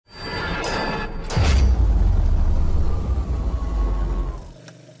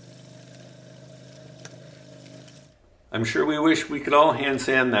I'm sure we wish we could all hand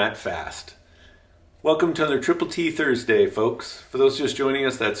sand that fast. Welcome to another Triple T Thursday, folks. For those just joining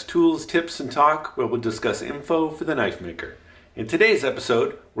us, that's Tools, Tips, and Talk, where we'll discuss info for the knife maker. In today's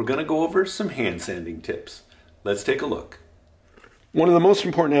episode, we're going to go over some hand sanding tips. Let's take a look. One of the most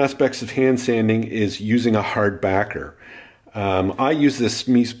important aspects of hand sanding is using a hard backer. I use this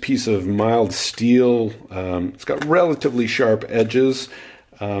piece of mild steel. It's got relatively sharp edges,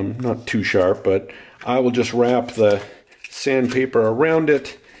 not too sharp, but I will just wrap the sandpaper around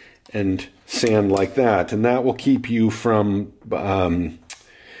it and sand like that, and that will keep you from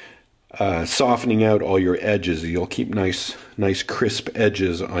softening out all your edges. You'll keep nice crisp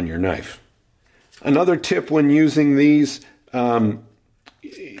edges on your knife. Another tip when using these,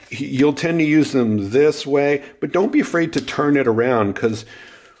 you'll tend to use them this way, but don't be afraid to turn it around, because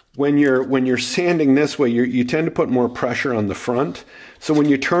when you're sanding this way, you tend to put more pressure on the front. So when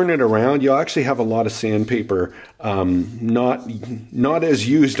you turn it around, you'll actually have a lot of sandpaper not as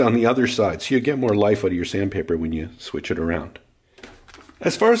used on the other side. So you get more life out of your sandpaper when you switch it around.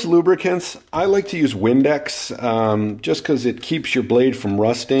 As far as lubricants, I like to use Windex just because it keeps your blade from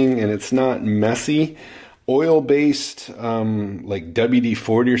rusting and it's not messy. Oil-based, like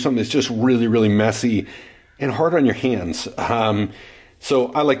WD-40 or something, it's just really messy and hard on your hands.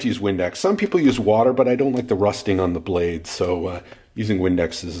 So I like to use Windex. Some people use water, but I don't like the rusting on the blade, so using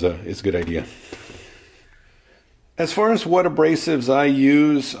Windex is a good idea. As far as what abrasives I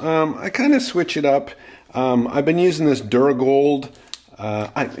use, I kind of switch it up. I've been using this Duragold.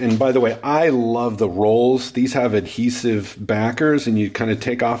 And by the way, I love the rolls. These have adhesive backers and you kind of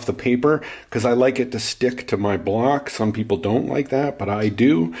take off the paper because I like it to stick to my block. Some people don't like that, but I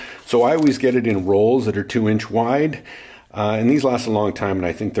do. So I always get it in rolls that are 2-inch wide. And these last a long time, and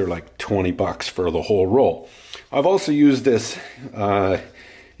I think they're like 20 bucks for the whole roll. I've also used this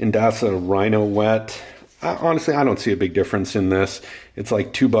Indasa Rhino Wet. Honestly, I don't see a big difference in this. It's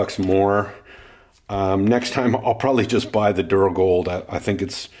like $2 more. Next time, I'll probably just buy the Duragold. I think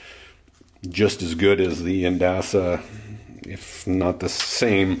it's just as good as the Indasa, if not the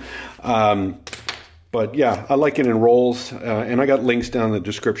same. But yeah, I like it in rolls, and I got links down in the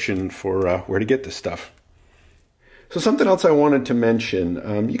description for where to get this stuff. So something else I wanted to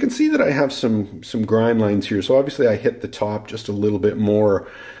mention, you can see that I have some grind lines here. So obviously I hit the top just a little bit more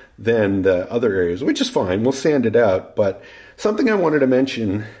than the other areas, which is fine. We'll sand it out. But something I wanted to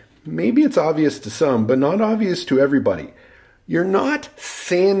mention, maybe it's obvious to some, but not obvious to everybody. You're not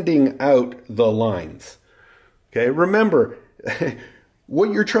sanding out the lines. Okay, remember,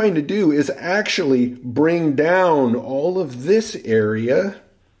 what you're trying to do is actually bring down all of this area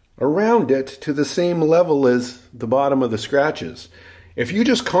around it to the same level as the bottom of the scratches. If you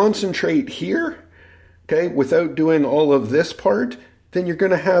just concentrate here, okay, without doing all of this part, then you're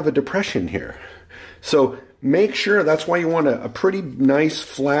going to have a depression here. So make sure, that's why you want a pretty nice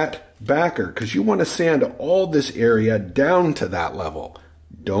flat backer, because you want to sand all this area down to that level.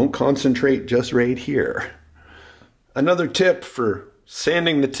 Don't concentrate just right here. Another tip for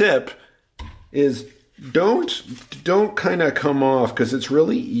sanding the tip is don't kind of come off, because it's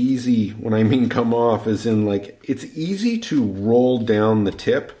really easy. When I mean come off, as in like it's easy to roll down the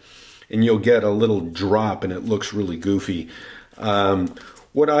tip and you'll get a little drop and it looks really goofy.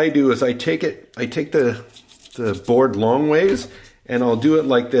 What I do is I take the board long ways and I'll do it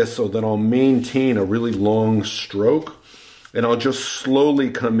like this so that I'll maintain a really long stroke, and I'll just slowly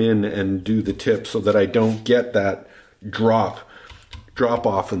come in and do the tip so that I don't get that drop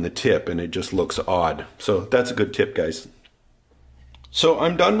off in the tip and it just looks odd. So that's a good tip, guys. So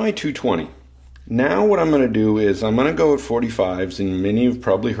I'm done my 220. Now what I'm going to do is I'm going to go at 45s, and many of you have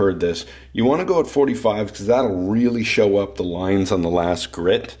probably heard this. You want to go at 45s because that'll really show up the lines on the last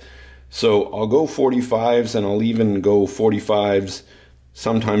grit. So I'll go 45s, and I'll even go 45s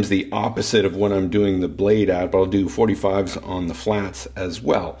sometimes the opposite of what I'm doing the blade at, but I'll do 45s on the flats as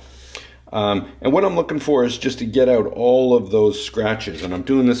well. And what I'm looking for is just to get out all of those scratches, and I'm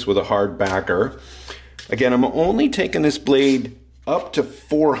doing this with a hard backer. Again, I'm only taking this blade up to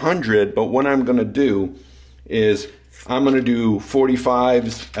 400, but what I'm going to do is I'm going to do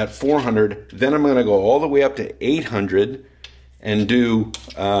 45s at 400, then I'm going to go all the way up to 800 and do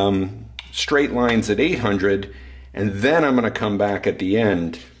straight lines at 800, and then I'm going to come back at the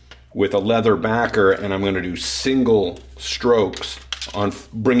end with a leather backer and I'm going to do single strokes on,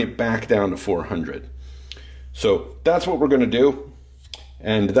 bring it back down to 400. So that's what we're going to do,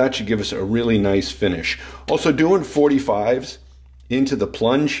 and that should give us a really nice finish. Also, doing 45s into the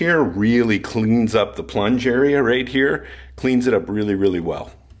plunge here really cleans up the plunge area right here, cleans it up really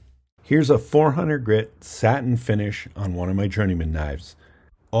well. Here's a 400 grit satin finish on one of my journeyman knives.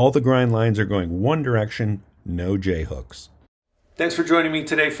 All the grind lines are going one direction, no J-hooks. Thanks for joining me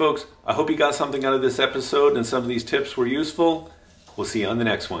today, folks. I hope you got something out of this episode and some of these tips were useful. We'll see you on the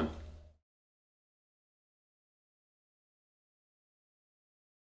next one.